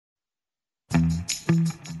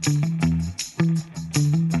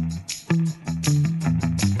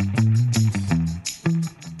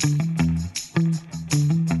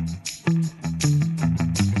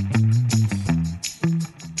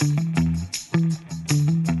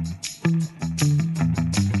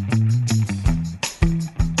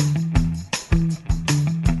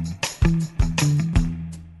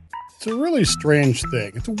really strange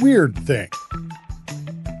thing. It's a weird thing.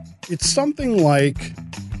 It's something like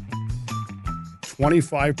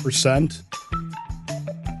 25%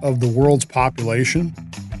 of the world's population.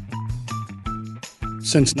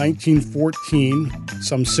 Since 1914,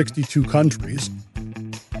 some 62 countries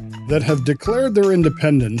that have declared their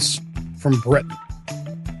independence from Britain.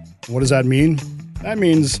 What does that mean? That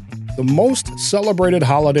means the most celebrated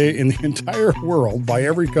holiday in the entire world by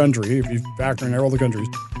every country, if you factor in all the countries,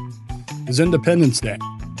 is Independence Day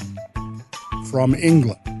from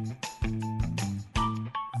England.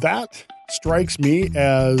 That strikes me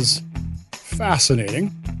as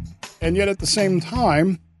fascinating, and yet at the same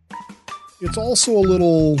time, it's also a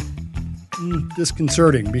little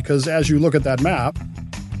disconcerting, because as you look at that map,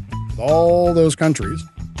 with all those countries,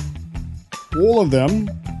 all of them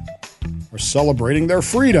are celebrating their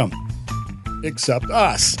freedom, except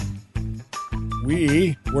us.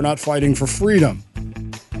 We were not fighting for freedom.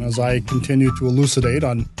 And as I continue to elucidate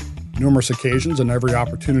on numerous occasions and every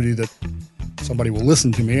opportunity that somebody will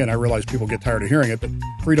listen to me, and I realize people get tired of hearing it, but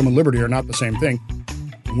freedom and liberty are not the same thing.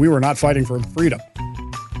 And we were not fighting for freedom.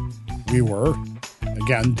 We were,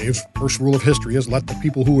 again, Dave's first rule of history is let the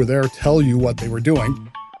people who were there tell you what they were doing,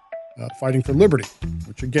 fighting for liberty,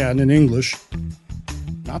 which again, in English,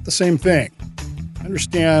 not the same thing. I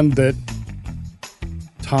understand that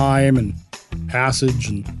time and passage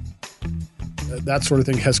and that sort of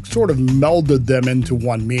thing has sort of melded them into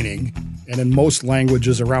one meaning. And in most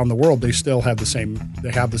languages around the world, they still have the same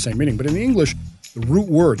meaning. But in English, the root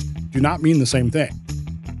words do not mean the same thing.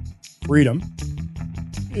 Freedom,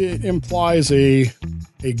 it implies a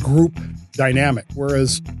group dynamic,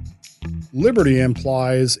 whereas liberty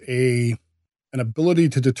implies an ability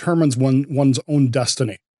to determine one's own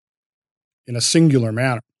destiny in a singular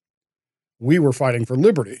manner. We were fighting for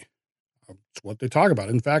liberty. That's what they talk about.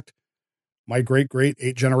 In fact, my great-great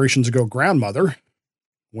 8 generations ago grandmother,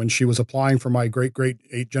 when she was applying for my great-great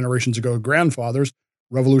 8 generations ago grandfather's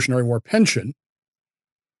Revolutionary War pension,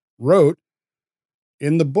 wrote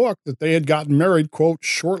in the book that they had gotten married, quote,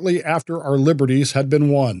 shortly after our liberties had been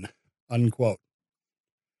won, unquote.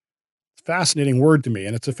 It's a fascinating word to me,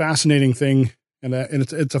 and it's a fascinating thing, and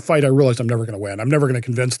it's a fight I realize I'm never going to win. I'm never going to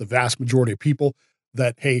convince the vast majority of people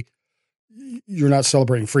that, hey, you're not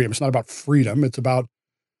celebrating freedom. It's not about freedom. It's about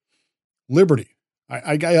liberty.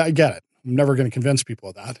 I get it. I'm never going to convince people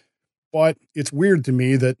of that. But it's weird to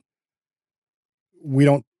me that we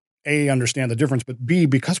don't, A, understand the difference, but B,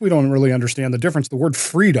 because we don't really understand the difference, the word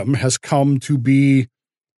freedom has come to be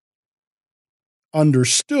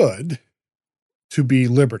understood to be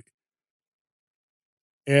liberty.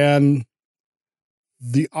 And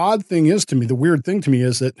the odd thing is to me, the weird thing to me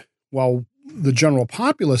is that while the general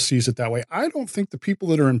populace sees it that way, I don't think the people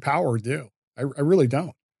that are in power do. I really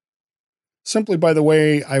don't. Simply by the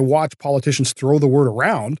way I watch politicians throw the word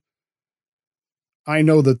around, I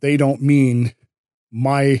know that they don't mean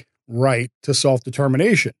my right to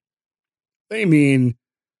self-determination. They mean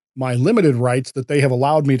my limited rights that they have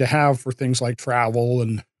allowed me to have for things like travel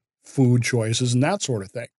and food choices and that sort of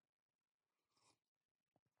thing.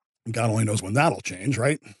 God only knows when that'll change,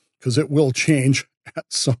 right? Because it will change at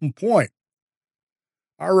some point.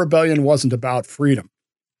 Our rebellion wasn't about freedom.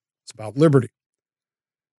 It's about liberty.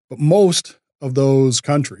 But most of those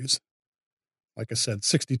countries, like I said,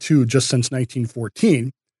 62 just since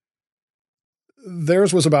 1914,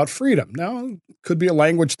 theirs was about freedom. Now, it could be a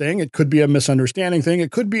language thing. It could be a misunderstanding thing.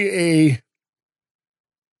 It could be they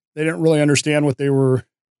didn't really understand what they were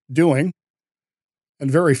doing.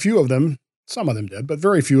 And very few of them, some of them did, but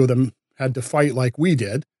very few of them had to fight like we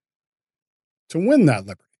did to win that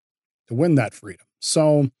liberty, to win that freedom.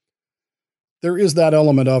 So there is that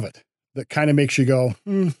element of it that kind of makes you go,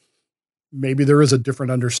 maybe there is a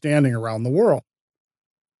different understanding around the world.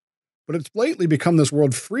 But it's lately become this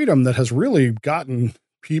world freedom that has really gotten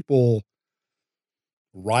people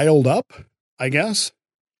riled up, I guess.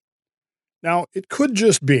 Now, it could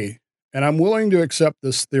just be, and I'm willing to accept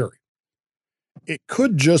this theory, it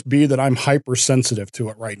could just be that I'm hypersensitive to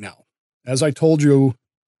it right now. As I told you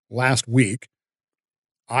last week,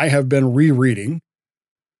 I have been rereading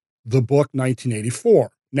the book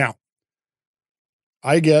 1984. Now,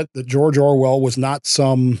 I get that George Orwell was not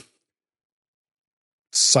some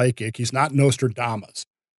psychic. He's not Nostradamus.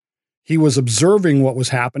 He was observing what was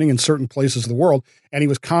happening in certain places of the world, and he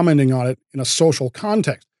was commenting on it in a social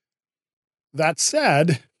context. That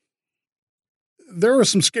said, there are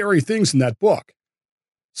some scary things in that book,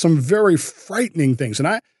 some very frightening things. And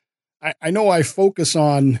I know I focus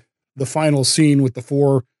on the final scene with the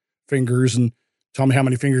 4 fingers and tell me how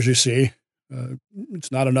many fingers you see.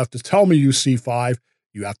 It's not enough to tell me you see 5.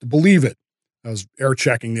 You have to believe it. I was air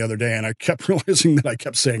checking the other day and I kept realizing that I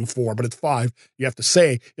kept saying 4, but it's 5. You have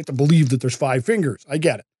to believe that there's 5 fingers. I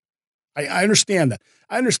get it. I understand that.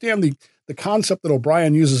 I understand the concept that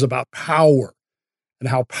O'Brien uses about power and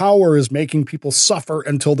how power is making people suffer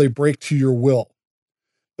until they break to your will.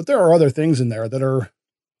 But there are other things in there that are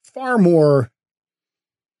far more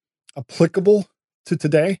applicable to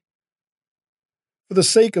today. For the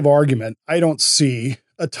sake of argument, I don't see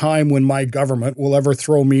a time when my government will ever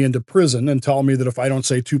throw me into prison and tell me that if I don't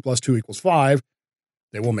say 2 + 2 = 5,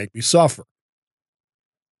 they will make me suffer.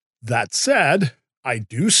 That said, I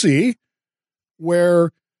do see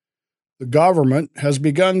where the government has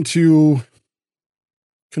begun to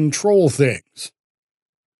control things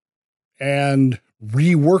and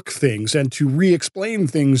rework things and to re-explain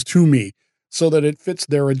things to me so that it fits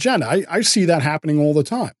their agenda. I see that happening all the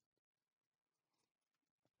time.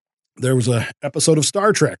 There was an episode of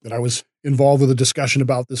Star Trek that I was involved with a discussion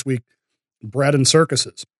about this week, Bread and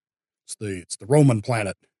Circuses. It's the Roman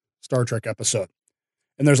planet Star Trek episode.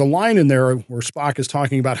 And there's a line in there where Spock is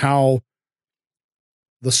talking about how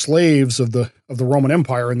the slaves of the Roman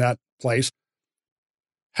Empire in that place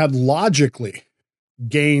had logically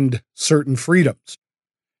gained certain freedoms.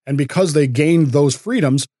 And because they gained those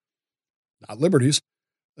freedoms, not liberties,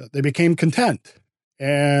 they became content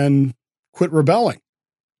and quit rebelling.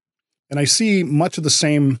 And I see much of the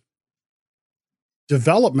same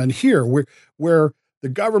development here where the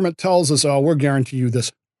government tells us, oh, we'll guarantee you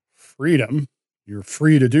this freedom. You're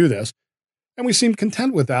free to do this. And we seem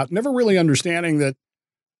content with that, never really understanding that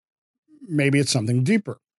maybe it's something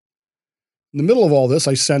deeper. In the middle of all this,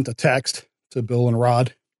 I sent a text to Bill and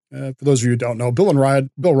Rod. For those of you who don't know, Bill, Rod,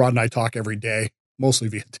 and I talk every day, mostly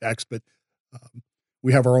via text, but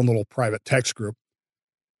we have our own little private text group.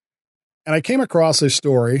 And I came across a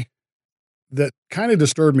story that kind of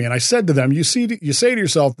disturbed me. And I said to them, you say to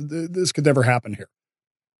yourself, this could never happen here.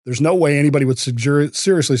 There's no way anybody would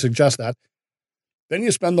seriously suggest that. Then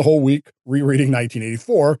you spend the whole week rereading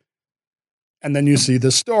 1984, and then you see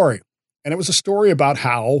this story. And it was a story about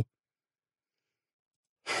how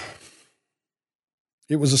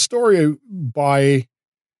it was a story by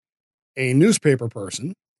a newspaper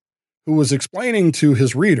person who was explaining to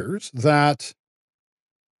his readers that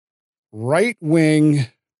right-wing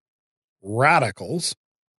radicals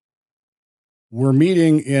were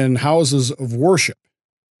meeting in houses of worship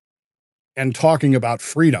and talking about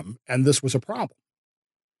freedom, and this was a problem.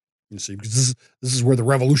 You see, because this is where the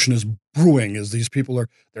revolution is brewing, is these people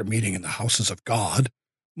they're meeting in the houses of God,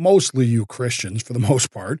 mostly you Christians for the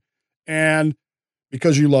most part, and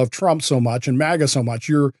because you love Trump so much and MAGA so much,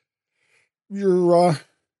 you're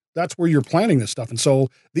that's where you're planning this stuff. And so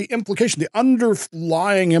the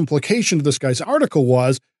underlying implication of this guy's article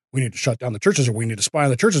was, we need to shut down the churches, or we need to spy on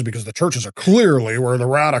the churches because the churches are clearly where the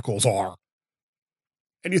radicals are.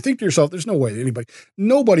 And you think to yourself, there's no way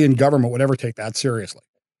nobody in government would ever take that seriously.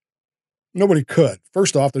 Nobody could.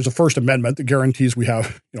 First off, there's a First Amendment that guarantees we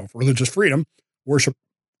have, religious freedom, worship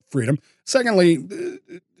freedom. Secondly,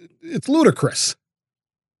 it's ludicrous.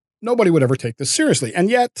 Nobody would ever take this seriously. And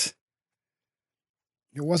yet,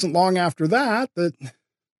 it wasn't long after that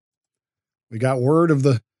we got word of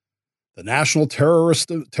the National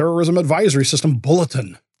Terrorism Advisory System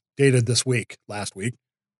Bulletin, dated last week,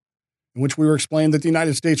 in which we were explained that the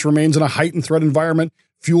United States remains in a heightened threat environment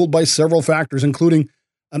fueled by several factors, including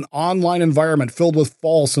an online environment filled with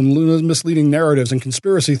false and misleading narratives and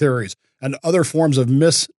conspiracy theories and other forms of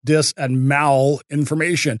dis, and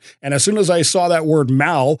mal-information. And as soon as I saw that word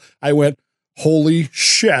mal, I went, holy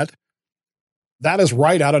shit. That is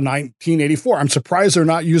right out of 1984. I'm surprised they're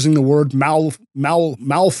not using the word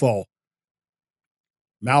Malfo.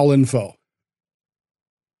 Malinfo.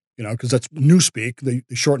 Because that's newspeak. They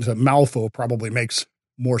shorten it to Malfo, probably makes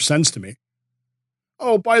more sense to me.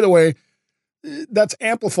 Oh, by the way, that's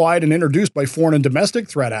amplified and introduced by foreign and domestic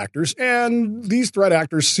threat actors, and these threat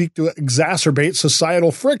actors seek to exacerbate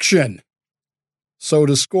societal friction, sow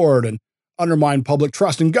discord, and undermine public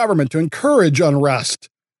trust in government to encourage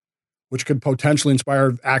unrest, which could potentially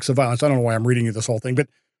inspire acts of violence. I don't know why I'm reading you this whole thing, but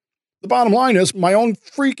the bottom line is my own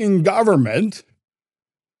freaking government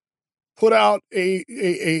put out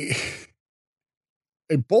a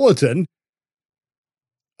bulletin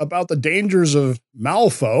about the dangers of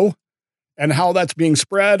Malfo and how that's being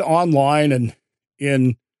spread online and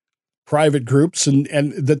in private groups, and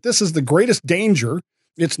that this is the greatest danger.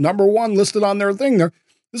 It's number one listed on their thing there.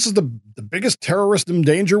 This is the biggest terrorism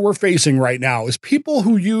danger we're facing right now, is people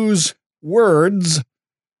who use words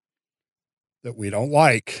that we don't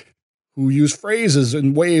like, who use phrases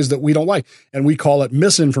in ways that we don't like. And we call it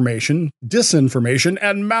misinformation, disinformation,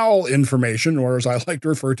 and malinformation, or as I like to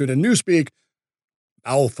refer to it in Newspeak,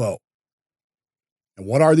 Malfo. And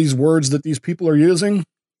what are these words that these people are using?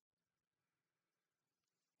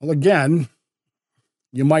 Well, again,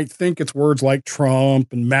 you might think it's words like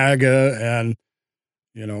Trump and MAGA and,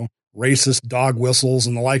 racist dog whistles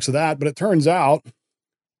and the likes of that, but it turns out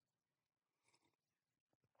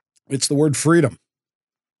it's the word freedom.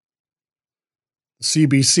 The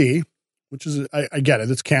CBC, which is, I get it,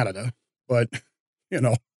 it's Canada, but,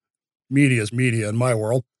 media is media in my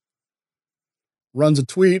world, runs a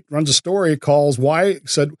story,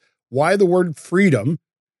 said why the word freedom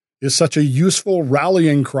is such a useful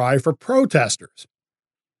rallying cry for protesters.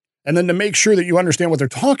 And then to make sure that you understand what they're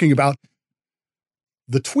talking about,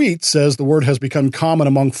 the tweet says the word has become common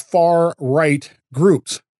among far-right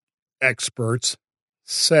groups, experts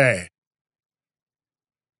say.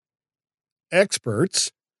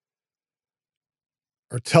 Experts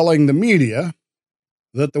are telling the media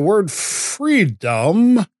that the word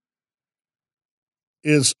freedom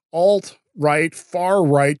is alt-right,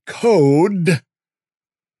 far-right code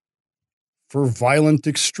for violent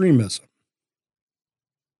extremism.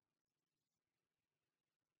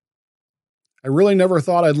 I really never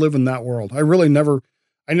thought I'd live in that world. I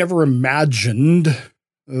never imagined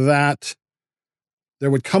that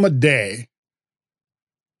there would come a day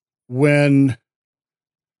when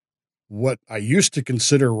what I used to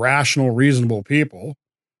consider rational, reasonable people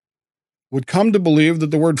would come to believe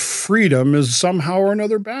that the word freedom is somehow or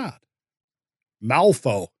another bad.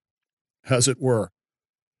 Malfo, as it were.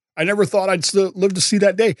 I never thought I'd still live to see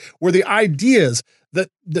that day where the ideas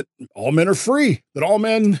that all men are free, that all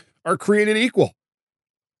men are created equal,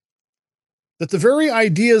 that the very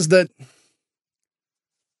ideas that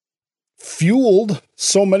fueled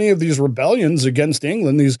so many of these rebellions against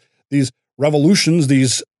England, these revolutions,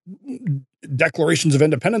 these declarations of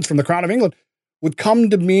independence from the Crown of England, would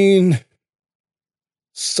come to mean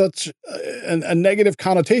such a negative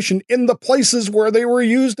connotation in the places where they were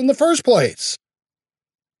used in the first place.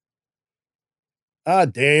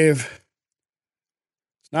 Dave,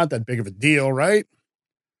 it's not that big of a deal, right?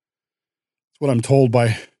 That's what I'm told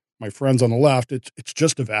by my friends on the left. It's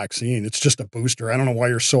just a vaccine. It's just a booster. I don't know why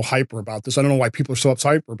you're so hyper about this. I don't know why people are so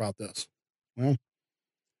hyper about this. Well,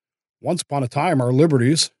 once upon a time, our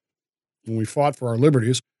liberties, when we fought for our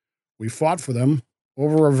liberties, we fought for them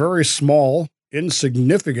over a very small,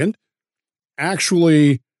 insignificant,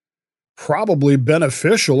 actually probably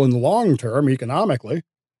beneficial in the long term economically,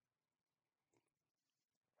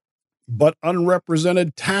 but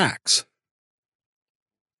unrepresented tax.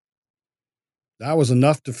 That was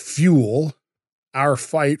enough to fuel our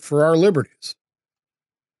fight for our liberties.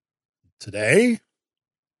 Today,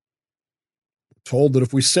 we're told that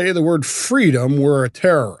if we say the word freedom, we're a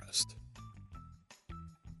terrorist.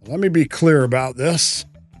 Let me be clear about this,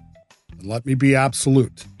 and let me be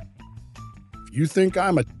absolute. If you think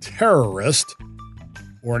I'm a terrorist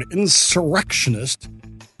or an insurrectionist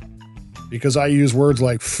because I use words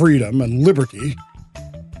like freedom and liberty,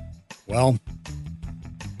 well,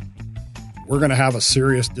 we're going to have a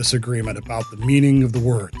serious disagreement about the meaning of the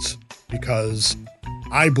words, because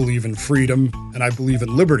I believe in freedom and I believe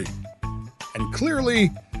in liberty. And clearly,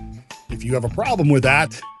 if you have a problem with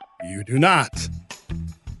that, you do not.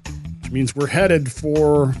 Which means we're headed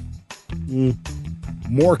for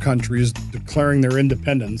more countries declaring their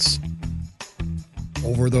independence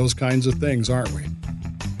over those kinds of things, aren't we?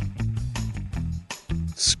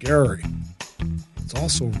 It's scary. It's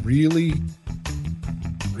also really,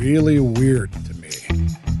 really weird.